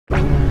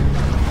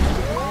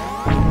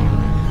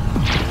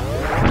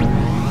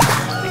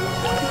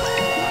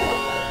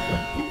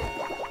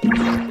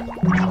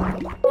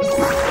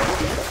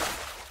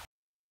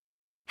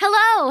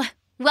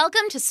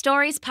Welcome to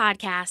Stories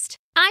Podcast.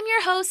 I'm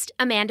your host,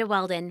 Amanda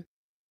Weldin.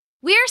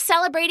 We're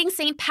celebrating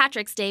St.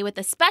 Patrick's Day with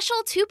a special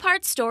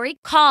two-part story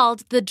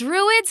called The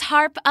Druid's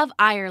Harp of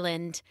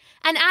Ireland,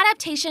 an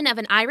adaptation of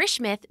an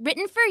Irish myth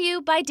written for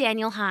you by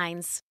Daniel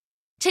Hinds.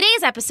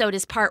 Today's episode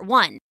is part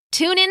 1.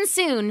 Tune in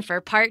soon for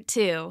part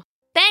 2.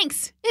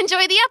 Thanks!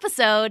 Enjoy the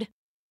episode!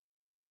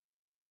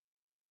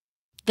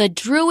 The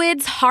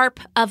Druid's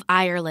Harp of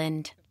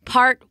Ireland,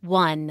 Part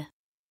 1.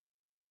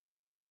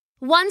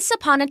 Once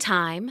upon a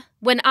time,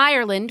 when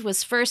Ireland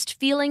was first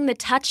feeling the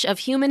touch of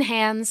human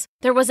hands,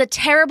 there was a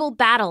terrible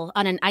battle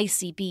on an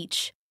icy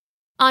beach.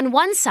 On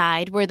one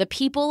side were the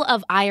people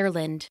of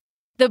Ireland,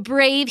 the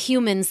brave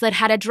humans that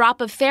had a drop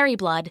of fairy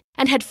blood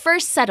and had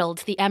first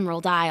settled the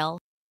Emerald Isle.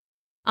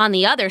 On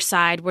the other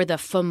side were the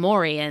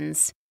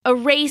Fomorians, a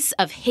race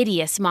of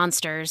hideous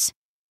monsters.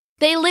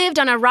 They lived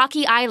on a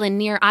rocky island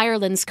near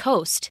Ireland's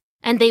coast,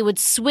 and they would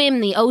swim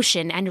the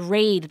ocean and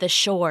raid the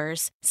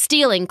shores,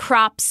 stealing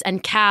crops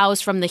and cows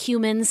from the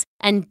humans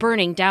and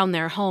burning down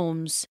their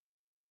homes.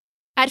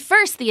 At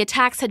first, the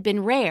attacks had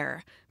been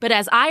rare, but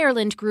as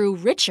Ireland grew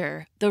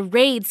richer, the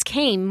raids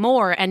came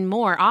more and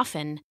more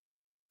often.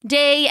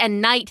 Day and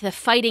night the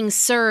fighting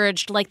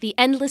surged like the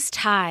endless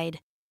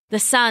tide. The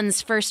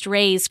sun's first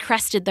rays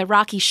crested the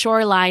rocky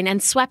shoreline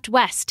and swept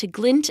west to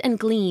glint and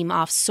gleam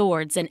off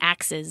swords and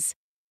axes.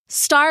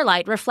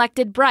 Starlight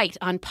reflected bright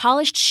on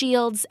polished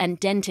shields and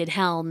dented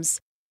helms.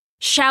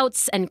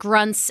 Shouts and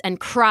grunts and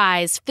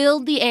cries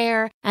filled the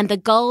air, and the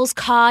gulls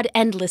cawed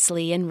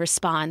endlessly in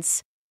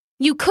response.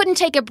 You couldn't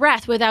take a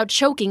breath without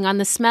choking on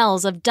the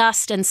smells of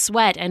dust and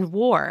sweat and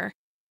war.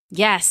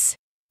 Yes,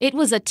 it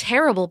was a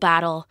terrible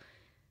battle.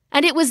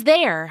 And it was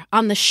there,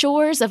 on the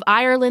shores of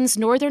Ireland's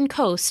northern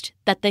coast,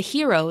 that the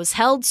heroes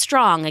held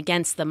strong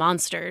against the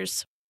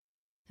monsters.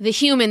 The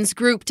humans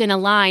grouped in a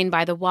line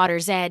by the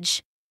water's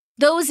edge.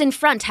 Those in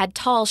front had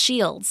tall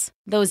shields,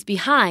 those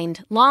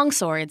behind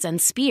longswords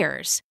and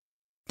spears.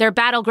 Their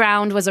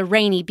battleground was a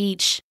rainy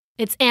beach.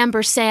 Its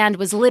amber sand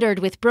was littered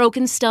with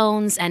broken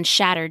stones and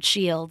shattered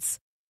shields.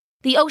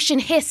 The ocean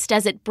hissed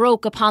as it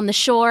broke upon the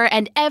shore,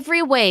 and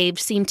every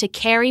wave seemed to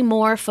carry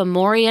more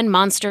Fomorian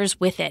monsters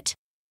with it.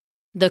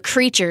 The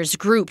creatures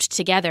grouped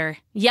together,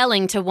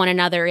 yelling to one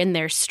another in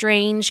their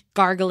strange,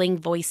 gargling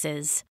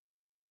voices.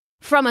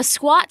 From a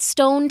squat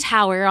stone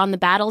tower on the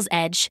battle's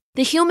edge,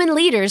 the human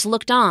leaders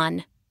looked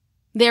on.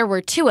 There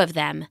were 2 of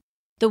them,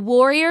 the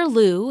warrior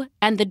Lugh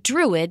and the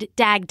druid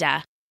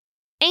Dagda.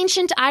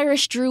 Ancient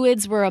Irish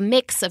druids were a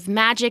mix of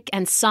magic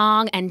and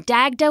song, and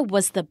Dagda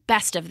was the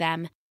best of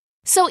them.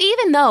 So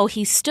even though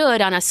he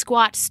stood on a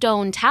squat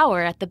stone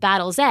tower at the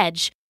battle's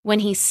edge, when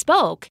he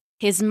spoke,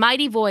 his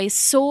mighty voice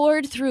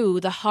soared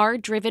through the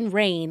hard-driven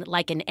rain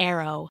like an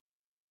arrow.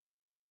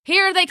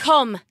 "Here they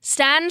come!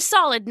 Stand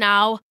solid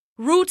now!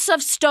 Roots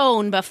of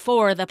stone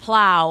before the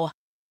plow!"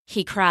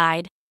 he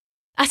cried.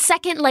 A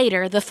second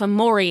later, the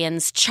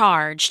Fomorians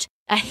charged,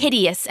 a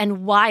hideous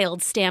and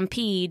wild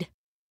stampede.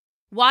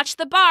 "Watch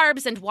the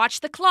barbs and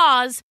watch the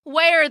claws!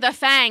 Ware the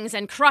fangs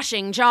and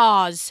crushing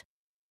jaws!"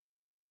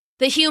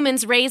 The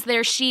humans raised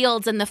their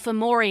shields and the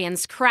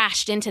Fomorians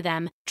crashed into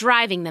them,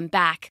 driving them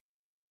back.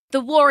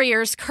 The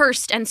warriors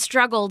cursed and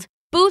struggled,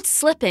 boots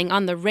slipping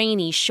on the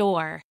rainy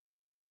shore.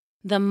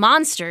 The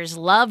monsters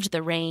loved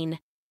the rain.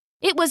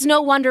 It was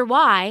no wonder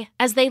why,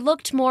 as they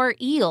looked more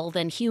eel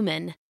than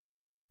human.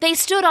 They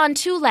stood on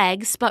 2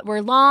 legs, but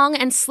were long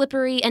and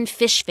slippery and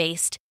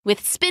fish-faced,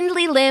 with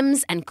spindly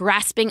limbs and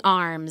grasping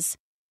arms.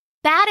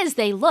 Bad as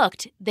they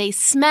looked, they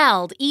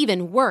smelled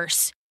even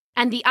worse,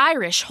 and the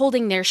Irish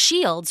holding their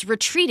shields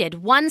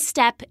retreated one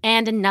step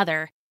and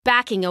another,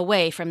 backing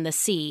away from the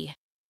sea.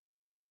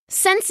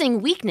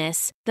 Sensing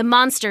weakness, the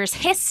monsters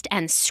hissed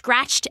and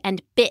scratched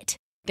and bit,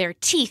 their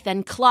teeth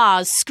and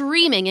claws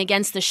screaming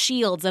against the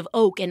shields of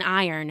oak and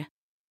iron.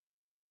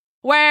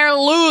 "We're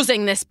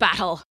losing this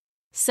battle,"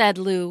 said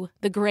Lugh,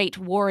 the great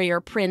warrior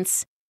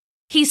prince.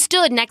 He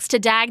stood next to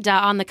Dagda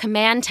on the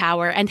command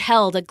tower and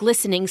held a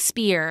glistening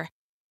spear.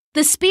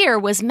 The spear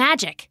was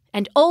magic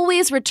and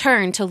always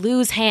returned to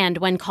Lugh's hand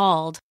when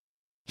called.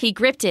 He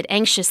gripped it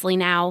anxiously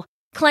now,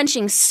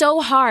 clenching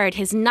so hard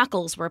his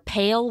knuckles were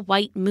pale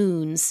white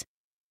moons.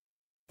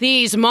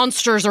 "These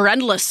monsters are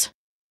endless."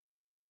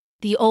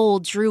 The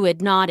old druid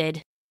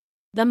nodded.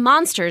 The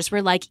monsters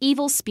were like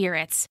evil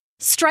spirits.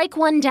 Strike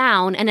one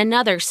down and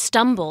another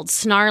stumbled,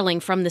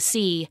 snarling from the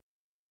sea.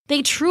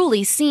 They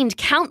truly seemed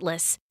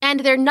countless,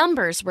 and their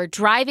numbers were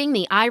driving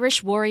the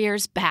Irish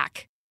warriors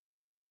back.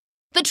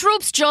 "The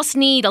troops just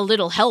need a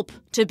little help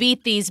to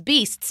beat these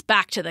beasts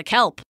back to the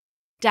kelp,"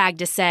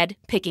 Dagda said,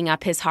 picking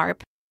up his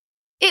harp.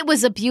 It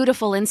was a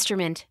beautiful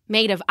instrument,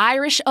 made of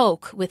Irish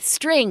oak with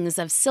strings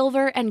of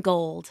silver and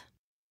gold.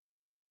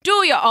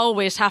 "Do you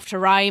always have to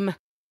rhyme?"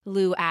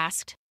 Lugh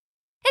asked.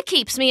 "It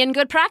keeps me in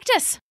good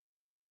practice."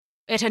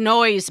 "It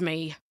annoys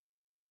me."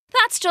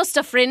 "That's just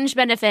a fringe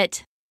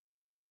benefit."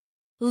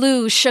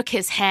 Lugh shook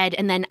his head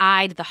and then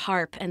eyed the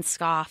harp and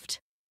scoffed.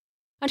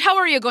 "And how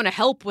are you going to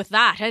help with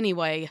that,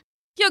 anyway?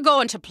 You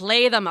going to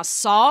play them a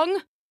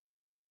song?"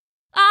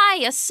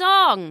 "Aye, a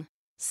song,"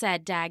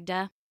 said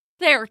Dagda.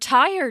 "They're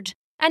tired,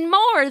 and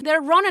more,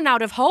 they're running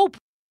out of hope.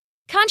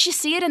 Can't you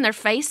see it in their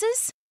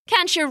faces?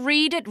 Can't you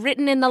read it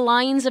written in the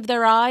lines of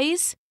their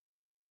eyes?"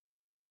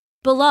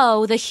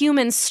 Below, the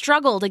humans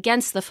struggled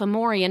against the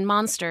Fomorian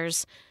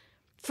monsters.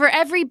 For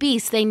every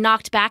beast they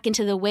knocked back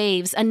into the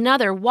waves,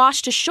 another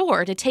washed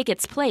ashore to take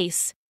its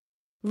place.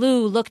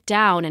 Lou looked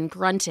down and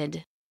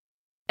grunted.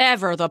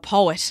 "Ever the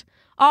poet.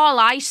 All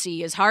I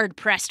see is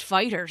hard-pressed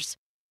fighters.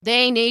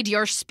 They need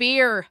your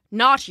spear,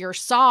 not your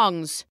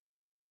songs."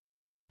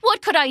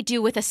 "What could I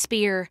do with a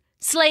spear?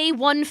 Slay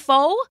one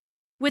foe?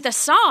 With a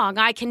song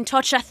I can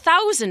touch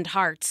 1,000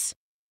 hearts."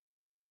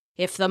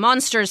 "If the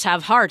monsters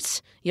have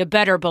hearts, you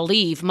better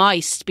believe my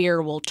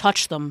spear will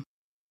touch them,"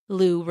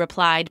 Lou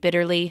replied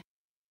bitterly.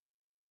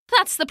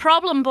 "That's the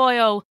problem,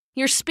 boyo.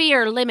 Your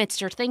spear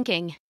limits your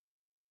thinking."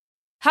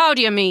 "How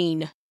do you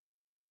mean?"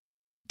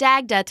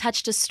 Dagda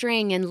touched a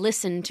string and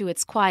listened to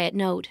its quiet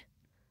note.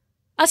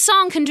 "A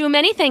song can do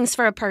many things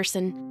for a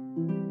person."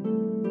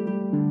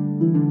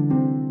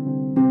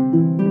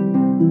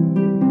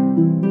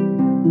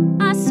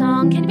 "A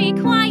song can be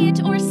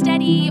quiet or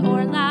steady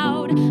or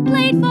loud,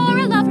 played for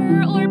a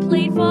lover or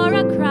played for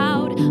a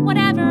crowd.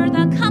 Whatever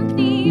the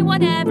company,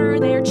 whatever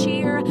their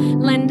cheer,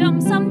 lend 'em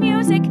some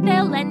music,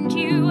 they'll lend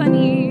you an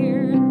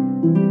ear."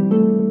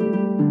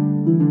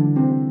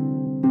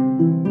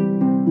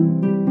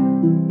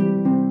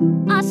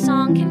 "A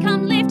song can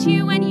come lift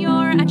you when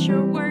you're at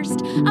your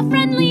worst, a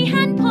friendly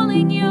hand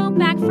pulling you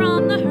back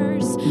from the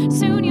hearse.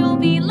 Soon you'll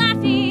be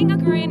laughing, a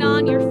grin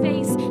on your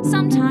face.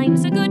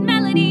 Sometimes a good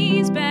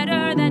melody's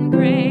better than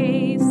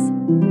grace."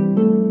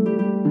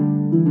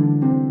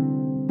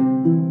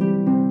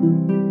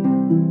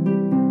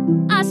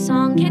 "A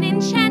song can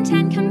enchant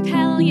and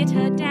compel you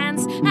to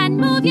dance, and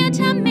move you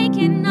to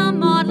making a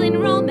maudlin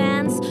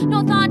romance.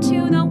 No thought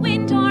to the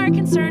wind or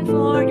concern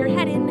for your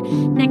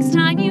heading. Next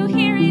time you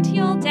hear it,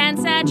 you'll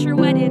dance at your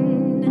wedding."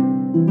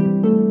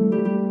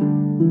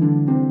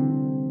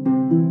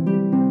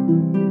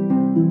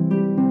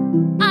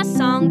 "A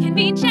song can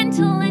be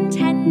gentle and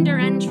tender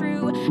and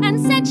true, and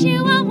set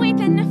you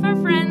a-weeping for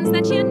friends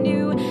that you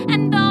knew.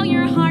 And though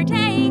your heart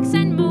aches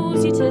and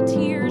moves you to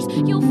tears,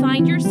 you'll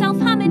find yourself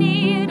humming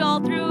it all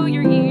through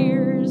your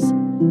years."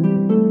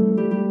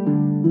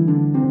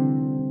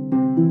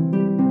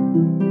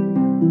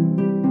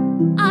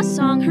 "A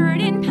song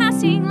heard in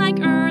passing like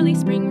early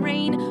spring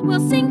rain will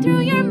sing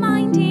through your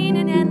mind in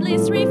an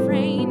endless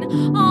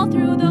refrain, all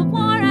through the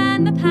war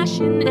and the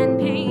passion and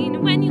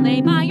pain. When you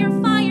lay by your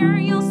fire,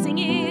 you'll sing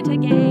it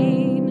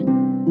again."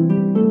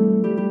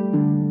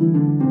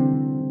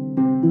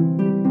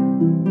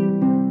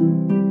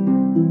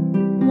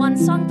 "One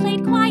song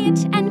played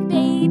quiet and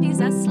babies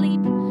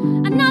asleep,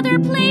 another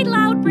played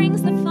loud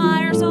brings the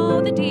fire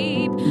so the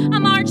deep. A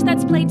march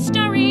that's played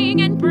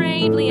stirring and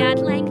bravely at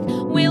length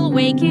will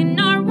waken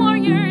our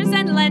warriors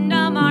and lend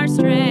 'em our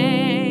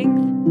strength."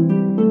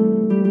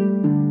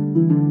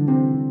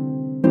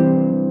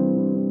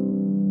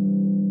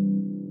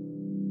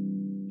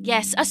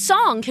 "Yes, a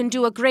song can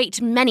do a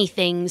great many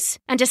things,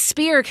 and a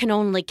spear can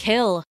only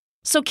kill.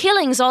 So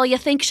killing's all you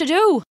think to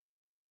do."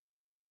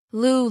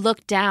 Lou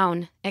looked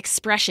down,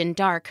 expression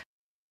dark.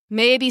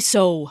 "Maybe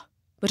so,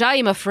 but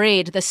I'm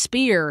afraid the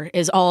spear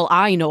is all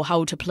I know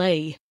how to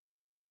play."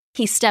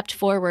 He stepped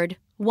forward,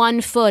 one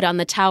foot on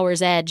the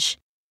tower's edge.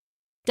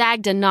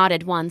 Dagda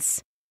nodded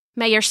once.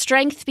 "May your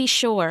strength be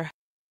sure."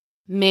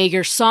 "May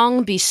your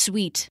song be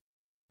sweet,"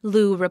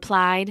 Lou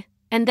replied,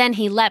 and then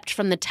he leapt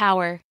from the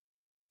tower.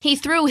 He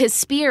threw his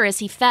spear as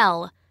he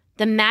fell.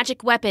 The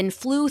magic weapon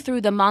flew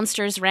through the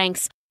monster's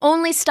ranks,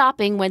 only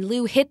stopping when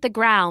Lou hit the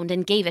ground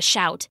and gave a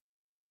shout.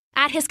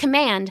 At his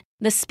command,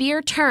 the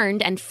spear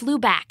turned and flew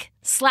back,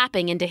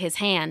 slapping into his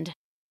hand.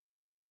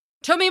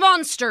 "To me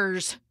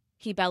monsters!"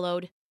 he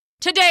bellowed.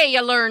 "Today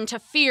you learn to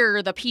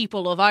fear the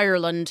people of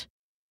Ireland."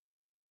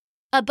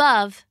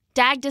 Above,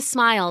 Dagda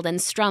smiled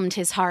and strummed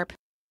his harp.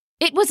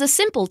 It was a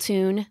simple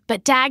tune,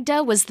 but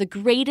Dagda was the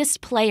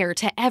greatest player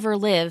to ever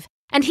live,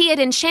 and he had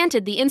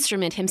enchanted the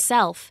instrument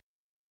himself.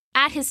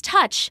 At his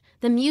touch,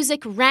 the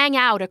music rang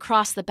out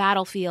across the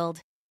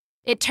battlefield.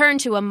 It turned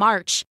to a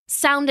march,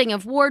 sounding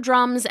of war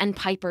drums and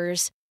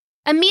pipers.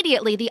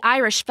 Immediately, the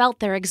Irish felt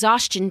their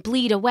exhaustion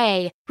bleed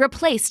away,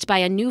 replaced by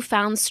a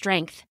newfound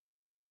strength.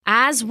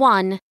 As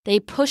one, they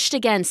pushed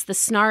against the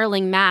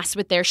snarling mass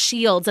with their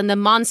shields, and the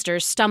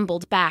monsters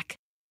stumbled back.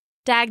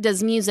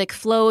 Dagda's music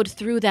flowed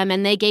through them,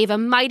 and they gave a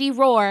mighty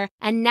roar,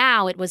 and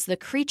now it was the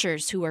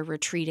creatures who were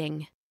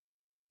retreating.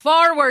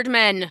 "Forward,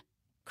 men!"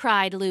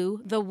 cried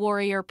Lou, the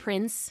warrior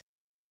prince.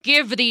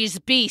 "Give these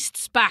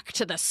beasts back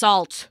to the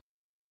salt."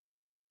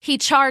 He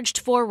charged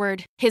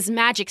forward, his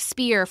magic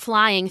spear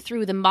flying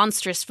through the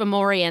monstrous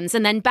Fomorians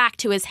and then back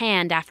to his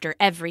hand after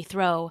every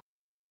throw.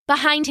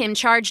 Behind him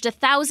charged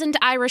 1,000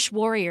 Irish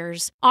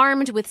warriors,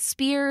 armed with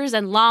spears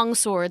and long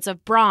swords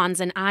of bronze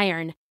and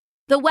iron.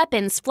 The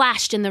weapons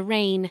flashed in the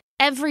rain,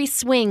 every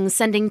swing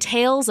sending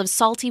tails of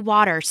salty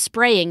water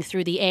spraying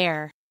through the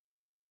air.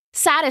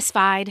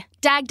 Satisfied,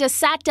 Dagda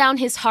sat down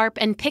his harp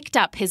and picked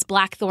up his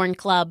blackthorn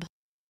club.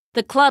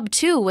 The club,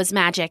 too, was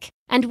magic,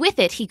 and with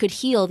it he could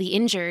heal the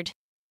injured.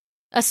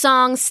 A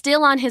song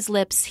still on his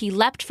lips, he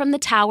leapt from the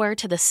tower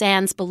to the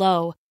sands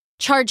below,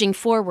 charging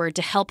forward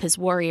to help his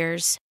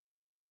warriors.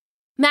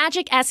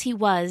 Magic as he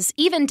was,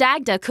 even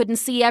Dagda couldn't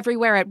see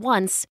everywhere at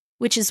once,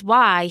 which is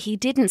why he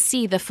didn't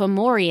see the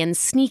Fomorians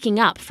sneaking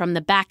up from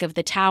the back of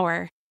the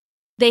tower.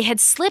 They had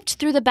slipped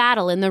through the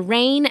battle in the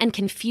rain and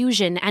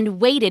confusion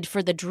and waited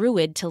for the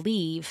Druid to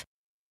leave.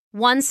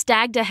 Once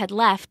Dagda had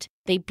left,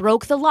 they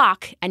broke the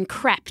lock and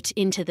crept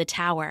into the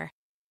tower.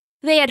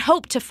 They had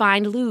hoped to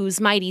find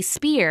Lu's mighty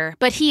spear,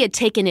 but he had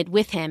taken it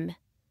with him.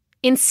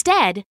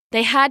 Instead,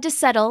 they had to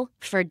settle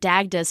for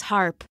Dagda's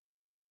harp.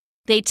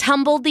 They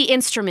tumbled the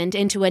instrument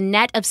into a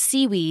net of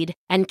seaweed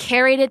and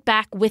carried it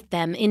back with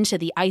them into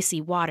the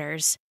icy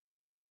waters.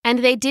 And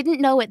they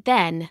didn't know it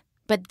then,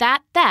 but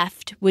that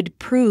theft would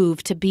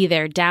prove to be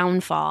their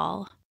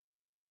downfall.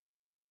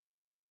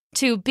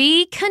 To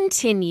be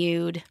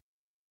continued.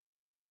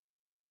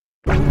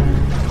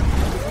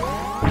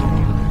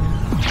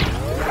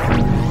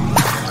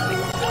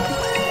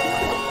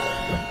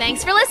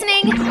 Thanks for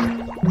listening!